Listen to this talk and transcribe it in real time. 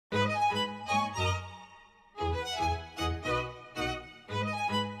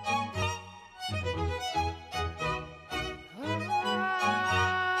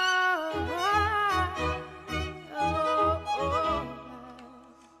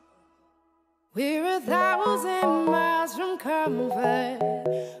We're 1,000 miles from comfort.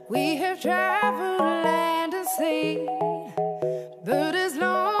 We have traveled land and sea. But as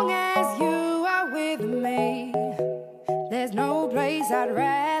long as you are with me, there's no place I'd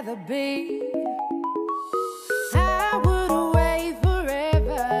rather be. I would away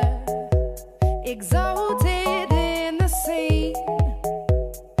forever, exalted in the sea.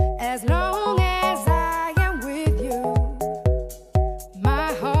 As long as I am with you,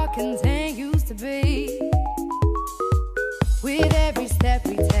 my heart continues to beat. With every step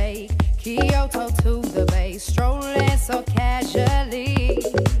we take, Kyoto to the bay, strolling so casually.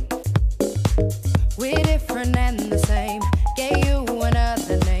 We're different and the same, gave you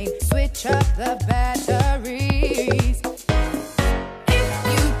another name, switch up the batteries. If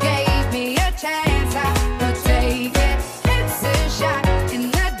you gave me a chance, I would take it. It's a shot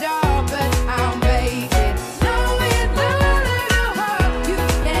in the dark, but I'll make it. Knowing the little hope, you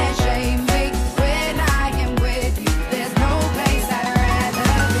can't shame me. When I am with you, there's no place I'd rather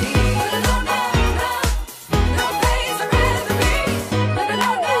be. No, no, no, no place I'd rather be. No, no,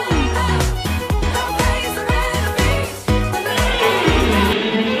 no, no, no place I'd rather be. No, no,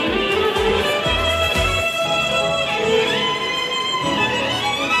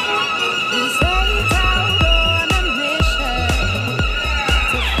 we set out on a mission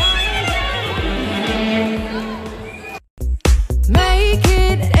to find out, make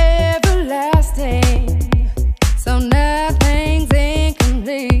it everlasting, so nothing's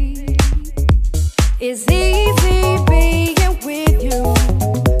incomplete. It's easy being with you,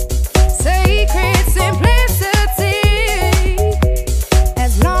 sacred simplicity.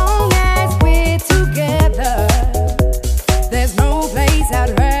 As long as we're together, there's no place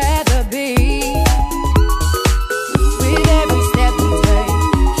I'd rather be. With every step we take,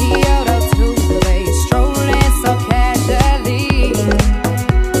 Kyoto to the bay, strolling so casually.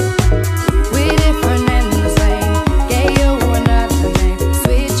 We're different and the same, gave you another name,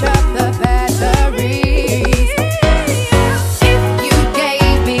 switch up the batteries. If you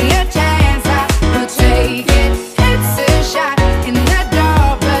gave me a chance, I would take it. It's a shot in the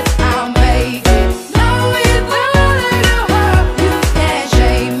dark, but I'll make it. Knowing the little hope, you can't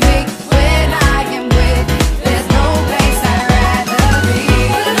shame me. When I am with you, there's no place I'd rather be.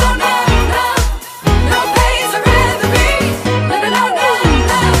 No, no, no, no place I'd rather be. No, no, no,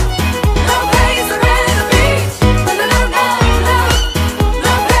 no, no place I'd rather be. No, no, no, no,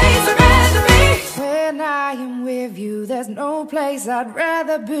 no place I'd rather be. When I am with you, there's no place I'd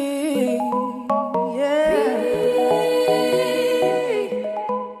rather be.